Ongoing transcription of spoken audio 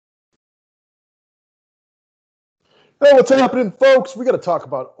Hey, what's happening, folks? We got to talk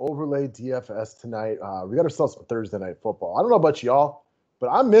about overlay DFS tonight. We got ourselves some Thursday night football. I don't know about y'all, but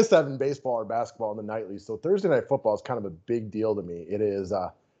I miss having baseball or basketball in the nightly. So Thursday night football is kind of a big deal to me. It is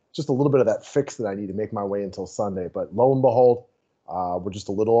just a little bit of that fix that I need to make my way until Sunday. But lo and behold, we're just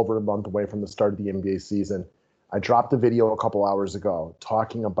a little over a month away from the start of the NBA season. I dropped a video a couple hours ago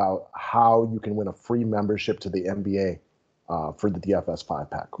talking about how you can win a free membership to the NBA for the DFS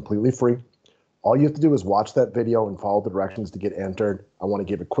 5-pack, completely free. All you have to do is watch that video and follow the directions to get entered. I want to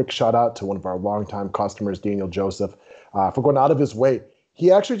give a quick shout out to one of our longtime customers, Daniel Joseph, for going out of his way.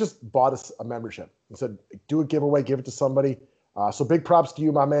 He actually just bought us a membership. He said, do a giveaway, give it to somebody. So big props to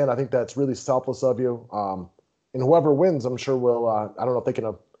you, my man. I think that's really selfless of you. And whoever wins, I'm sure will, I don't know if they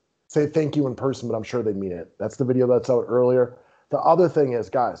can say thank you in person, but I'm sure they mean it. That's the video that's out earlier. The other thing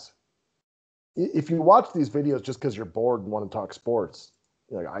is, guys, if you watch these videos just because you're bored and want to talk sports,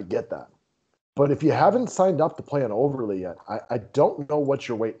 I get that. But if you haven't signed up to play an overlay yet, I don't know what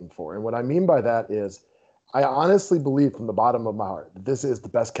you're waiting for. And what I mean by that is I honestly believe from the bottom of my heart that this is the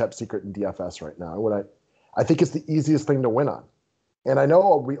best kept secret in DFS right now. I think it's the easiest thing to win on. And I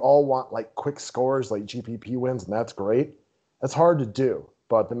know we all want like quick scores like GPP wins, and that's great. That's hard to do.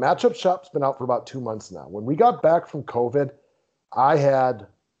 But the matchup shop's been out for about 2 months now. When we got back from COVID, I had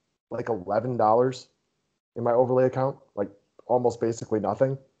like $11 in my overlay account, like almost basically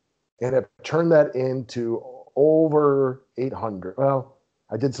nothing. And it turned that into over 800. Well,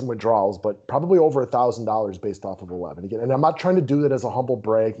 I did some withdrawals, but probably over $1,000 based off of 11 again. And I'm not trying to do that as a humble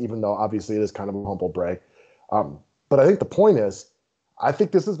brag, even though obviously it is kind of a humble brag. But I think the point is, I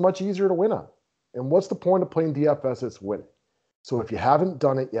think this is much easier to win on. And what's the point of playing DFS? It's winning. So if you haven't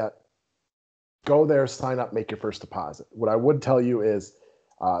done it yet, go there, sign up, make your first deposit. What I would tell you is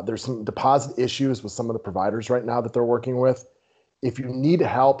there's some deposit issues with some of the providers right now that they're working with. If you need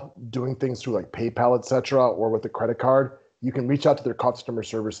help doing things through like PayPal, et cetera, or with a credit card, you can reach out to their customer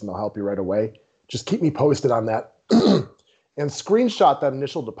service and they'll help you right away. Just keep me posted on that and screenshot that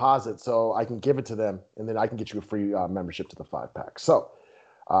initial deposit so I can give it to them and then I can get you a free membership to the 5-pack. So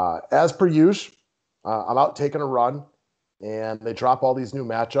as per usual, I'm out taking a run and they drop all these new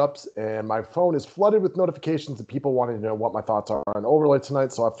matchups and my phone is flooded with notifications of people wanting to know what my thoughts are on overlay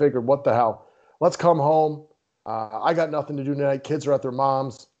tonight. So I figured, what the hell? Let's come home. I got nothing to do tonight. Kids are at their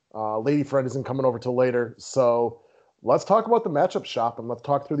mom's. Lady friend isn't coming over till later. So let's talk about the matchup shop and let's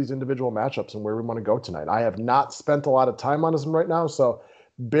talk through these individual matchups and where we want to go tonight. I have not spent a lot of time on this right now, so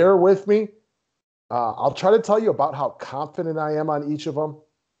bear with me. I'll try to tell you about how confident I am on each of them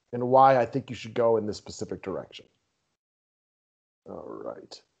and why I think you should go in this specific direction. All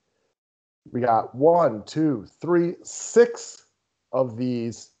right. We got 1, 2, 3, 6 of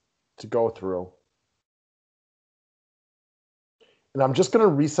these to go through. And I'm just going to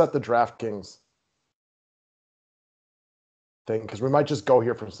reset the DraftKings thing because we might just go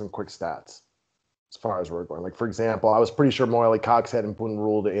here for some quick stats as far as we're going. Like, for example, I was pretty sure Moelle Cox hadn't been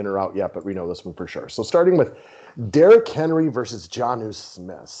ruled in or out yet, but we know this one for sure. So starting with Derrick Henry versus Jonnu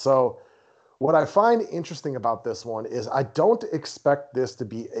Smith. So what I find interesting about this one is I don't expect this to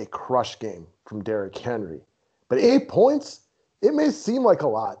be a crush game from Derrick Henry. But 8 points, it may seem like a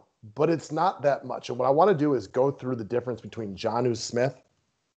lot, but it's not that much. And what I want to do is go through the difference between Jonnu Smith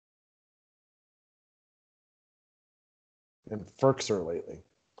and Firkser lately.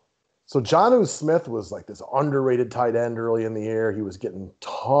 So Jonnu Smith was like this underrated tight end early in the year. He was getting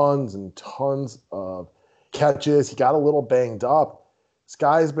tons and tons of catches. He got a little banged up. This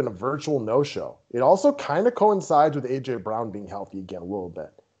guy has been a virtual no-show. It also kind of coincides with A.J. Brown being healthy again a little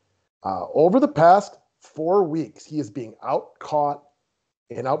bit. Over the past 4 weeks, he is being out-caught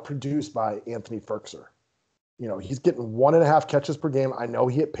and outproduced by Anthony Firkser. He's getting 1.5 catches per game. I know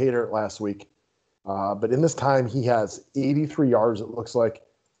he hit pay dirt last week, but in this time, he has 83 yards, it looks like.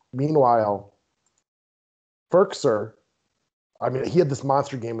 Meanwhile, Firkser, he had this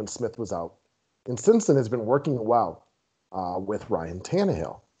monster game when Smith was out. And since then has been working well with Ryan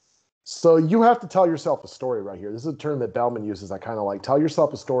Tannehill. So you have to tell yourself a story right here. This is a term that Bellman uses. I kind of like, tell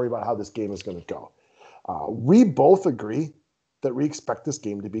yourself a story about how this game is going to go. We both agree that we expect this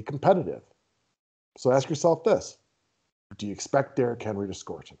game to be competitive. So ask yourself this. Do you expect Derrick Henry to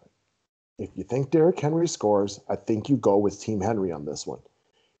score tonight? If you think Derrick Henry scores, I think you go with Team Henry on this one.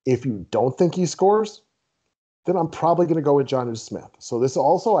 If you don't think he scores, then I'm probably going to go with Jonnu Smith. So this is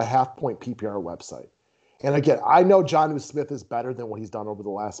also a half-point PPR website. And again, I know Jonnu Smith is better than what he's done over the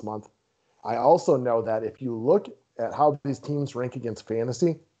last month. I also know that if you look at how these teams rank against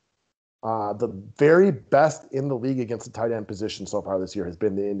fantasy, the very best in the league against the tight end position so far this year has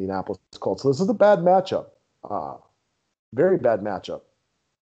been the Indianapolis Colts. So this is a bad matchup, very bad matchup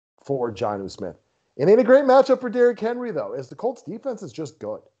for Jonnu Smith. It ain't a great matchup for Derrick Henry, though, as the Colts defense is just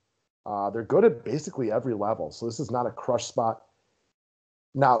good. They're good at basically every level, so this is not a crush spot.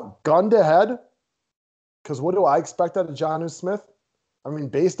 Now, gun to head, because what do I expect out of Jonnu Smith? I mean,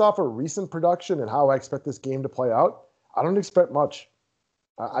 based off of recent production and how I expect this game to play out, I don't expect much.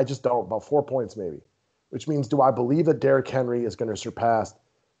 I just don't. About 4 points maybe, which means do I believe that Derrick Henry is going to surpass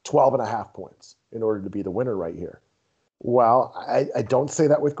 12 and a half points in order to be the winner right here? Well, I don't say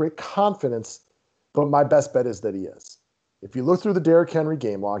that with great confidence, but my best bet is that he is. If you look through the Derrick Henry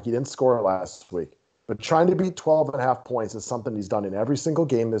game log, he didn't score last week, but trying to beat 12 and a half points is something he's done in every single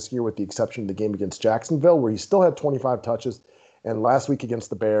game this year, with the exception of the game against Jacksonville, where he still had 25 touches, and last week against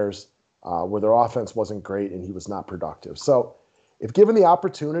the Bears, where their offense wasn't great and he was not productive. So if given the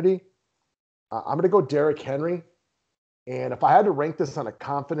opportunity, I'm going to go Derrick Henry. And if I had to rank this on a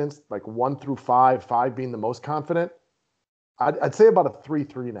confidence, like 1 through 5, 5 being the most confident, I'd say about a 3,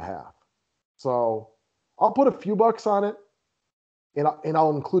 3.5. So I'll put a few bucks on it, and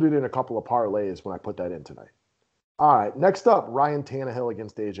I'll include it in a couple of parlays when I put that in tonight. All right, next up, Ryan Tannehill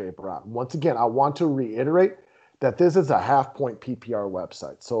against A.J. Brown. Once again, I want to reiterate that this is a half-point PPR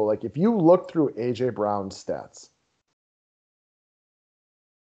website. So, like, if you look through A.J. Brown's stats,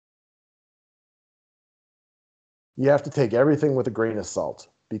 you have to take everything with a grain of salt,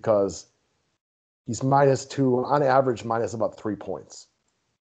 because he's -2, on average, minus about 3 points.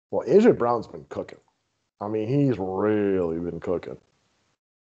 Well, A.J. Brown's been cooking. I mean, he's really been cooking.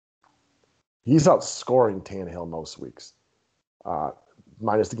 He's outscoring Tannehill most weeks.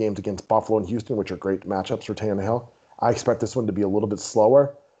 Minus the games against Buffalo and Houston, which are great matchups for Tannehill. I expect this one to be a little bit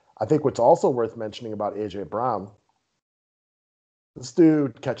slower. I think what's also worth mentioning about A.J. Brown, this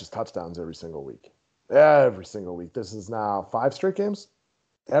dude catches touchdowns every single week. Every single week. This is now 5 straight games.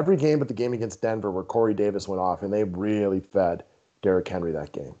 Every game but the game against Denver, where Corey Davis went off, and they really fed Derrick Henry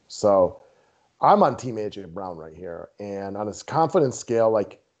that game. So I'm on Team A.J. Brown right here. And on his confidence scale,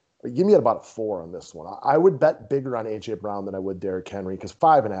 like, give me about a 4 on this one. I would bet bigger on A.J. Brown than I would Derrick Henry, because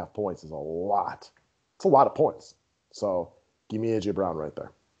 5.5 points is a lot. It's a lot of points. So give me A.J. Brown right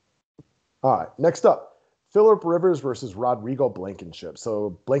there. All right, next up, Phillip Rivers versus Rodrigo Blankenship.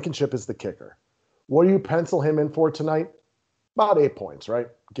 So Blankenship is the kicker. What do you pencil him in for tonight? About 8 points, right?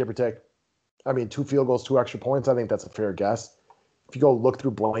 Give or take. I mean, 2 field goals, 2 extra points. I think that's a fair guess. If you go look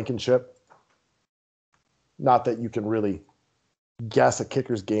through Blankenship, not that you can really guess a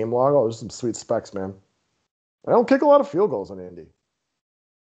kicker's game log. Oh, there's some sweet specs, man. I don't kick a lot of field goals on Indy.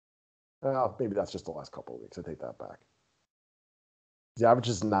 Maybe that's just the last couple of weeks. I take that back. He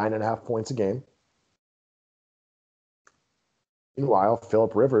averages 9.5 points a game. Meanwhile,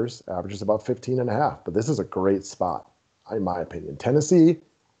 Phillip Rivers averages about 15.5. But this is a great spot, in my opinion. Tennessee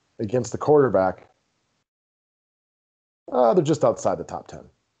against the quarterback, they're just outside the top 10.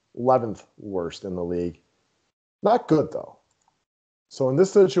 11th worst in the league. Not good, though. So in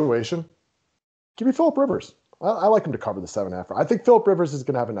this situation, give me Phillip Rivers. I like him to cover the 7.5. I think Phillip Rivers is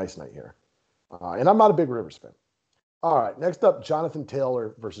going to have a nice night here. And I'm not a big Rivers fan. All right, next up, Jonathan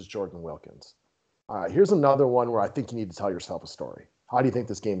Taylor versus Jordan Wilkins. All right, here's another one where I think you need to tell yourself a story. How do you think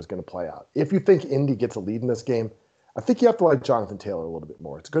this game is going to play out? If you think Indy gets a lead in this game, I think you have to like Jonathan Taylor a little bit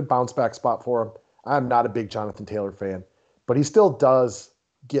more. It's a good bounce back spot for him. I'm not a big Jonathan Taylor fan, but he still does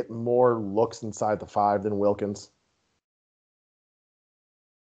get more looks inside the 5 than Wilkins.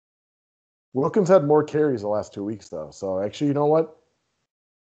 Wilkins had more carries the last 2 weeks, though. So actually, you know what?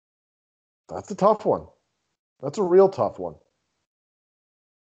 That's a tough one. That's a real tough one.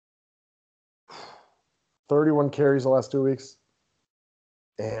 31 carries the last 2 weeks.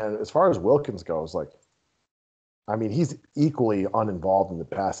 And as far as Wilkins goes, like, I mean, he's equally uninvolved in the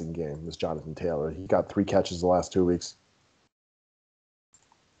passing game as Jonathan Taylor. He got 3 catches the last 2 weeks.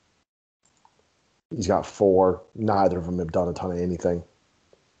 He's got 4. Neither of them have done a ton of anything.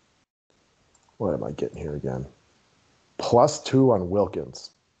 What am I getting here again? +2 on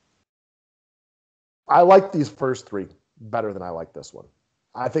Wilkins. I like these first 3 better than I like this one.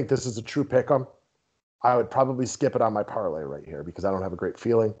 I think this is a true pick-em. I would probably skip it on my parlay right here because I don't have a great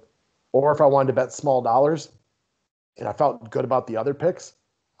feeling. Or if I wanted to bet small dollars and I felt good about the other picks,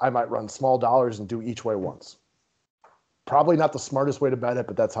 I might run small dollars and do each way once. Probably not the smartest way to bet it,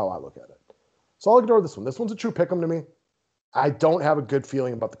 but that's how I look at it. So I'll ignore this one. This one's a true pick-em to me. I don't have a good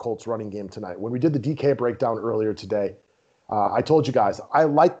feeling about the Colts running game tonight. When we did the DK breakdown earlier today, I told you guys, I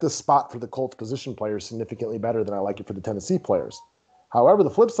like the spot for the Colts position players significantly better than I like it for the Tennessee players. However, the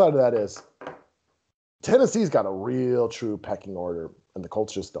flip side of that is Tennessee's got a real true pecking order, and the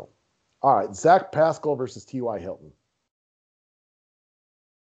Colts just don't. All right, Zach Pascal versus T.Y. Hilton.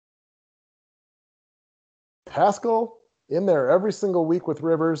 Pascal in there every single week with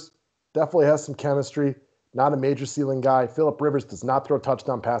Rivers. Definitely has some chemistry. Not a major ceiling guy. Phillip Rivers does not throw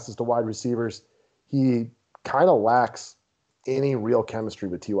touchdown passes to wide receivers. He kind of lacks any real chemistry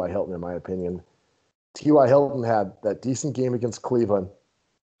with T.Y. Hilton, in my opinion. T.Y. Hilton had that decent game against Cleveland.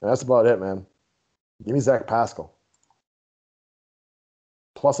 And that's about it, man. Give me Zach Pascal.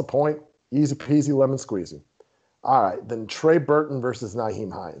 Plus a point. Easy peasy, lemon squeezy. All right, then Trey Burton versus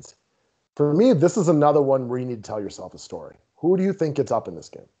Nyheim Hines. For me, this is another one where you need to tell yourself a story. Who do you think gets up in this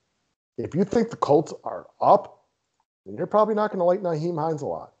game? If you think the Colts are up, then you're probably not going to like Nyheim Hines a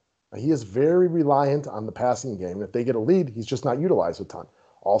lot. He is very reliant on the passing game. If they get a lead, he's just not utilized a ton.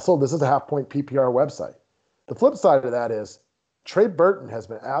 Also, this is a half-point PPR website. The flip side of that is Trey Burton has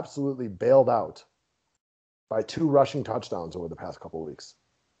been absolutely bailed out by 2 rushing touchdowns over the past couple of weeks.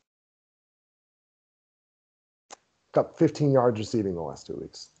 Got 15 yards receiving the last 2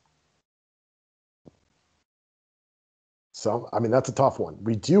 weeks. So, I mean, that's a tough one.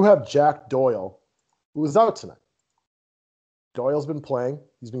 We do have Jack Doyle, who is out tonight. Doyle's been playing.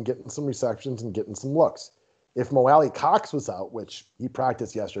 He's been getting some receptions and getting some looks. If Mo Alley Cox was out, which he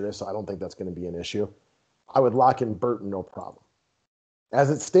practiced yesterday, so I don't think that's going to be an issue, I would lock in Burton, no problem. As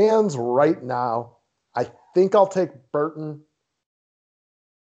it stands right now, I think I'll take Burton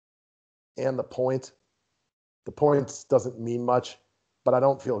and the point. The points doesn't mean much, but I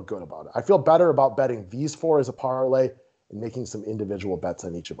don't feel good about it. I feel better about betting these 4 as a parlay and making some individual bets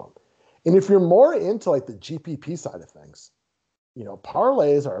on each of them. And if you're more into like the GPP side of things,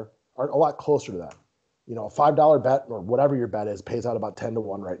 parlays are a lot closer to that. A $5 bet or whatever your bet is pays out about 10 to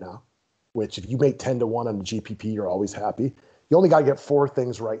 1 right now, which if you make 10 to 1 on the GPP, you're always happy. You only got to get 4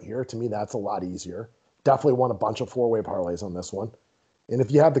 things right here. To me, that's a lot easier. Definitely want a bunch of 4-way parlays on this one. And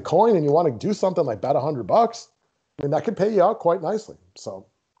if you have the coin and you want to do something like bet $100, I mean, that could pay you out quite nicely. So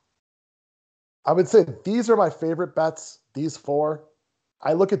I would say these are my favorite bets, these 4.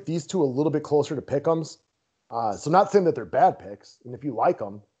 I look at these 2 a little bit closer to pick'ems. So not saying that they're bad picks. And if you like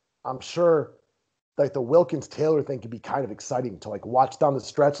them, I'm sure like the Wilkins-Taylor thing could be kind of exciting to like watch down the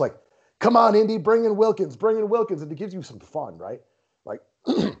stretch. Like, come on, Indy, bring in Wilkins. And it gives you some fun, right? Like,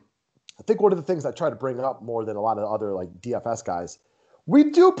 I think one of the things I try to bring up more than a lot of other like DFS guys,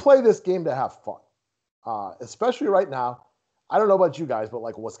 we do play this game to have fun. Especially right now. I don't know about you guys, but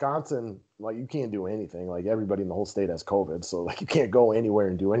like Wisconsin, like you can't do anything. Like everybody in the whole state has COVID, so like you can't go anywhere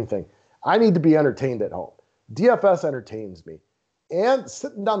and do anything. I need to be entertained at home. DFS entertains me. And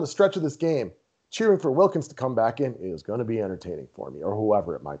sitting down the stretch of this game, cheering for Wilkins to come back in is going to be entertaining for me, or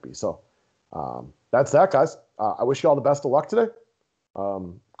whoever it might be. So that's that, guys. I wish you all the best of luck today.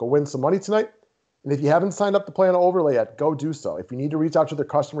 Go win some money tonight. And if you haven't signed up to play on an overlay yet, go do so. If you need to reach out to their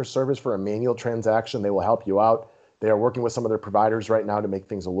customer service for a manual transaction, they will help you out. They are working with some of their providers right now to make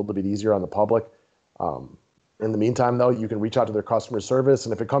things a little bit easier on the public. In the meantime, though, you can reach out to their customer service.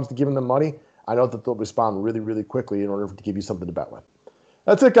 And if it comes to giving them money, I know that they'll respond really, really quickly in order to give you something to bet with.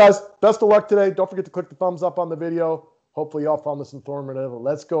 That's it, guys. Best of luck today. Don't forget to click the thumbs up on the video. Hopefully, y'all found this informative.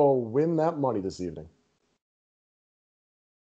 Let's go win that money this evening.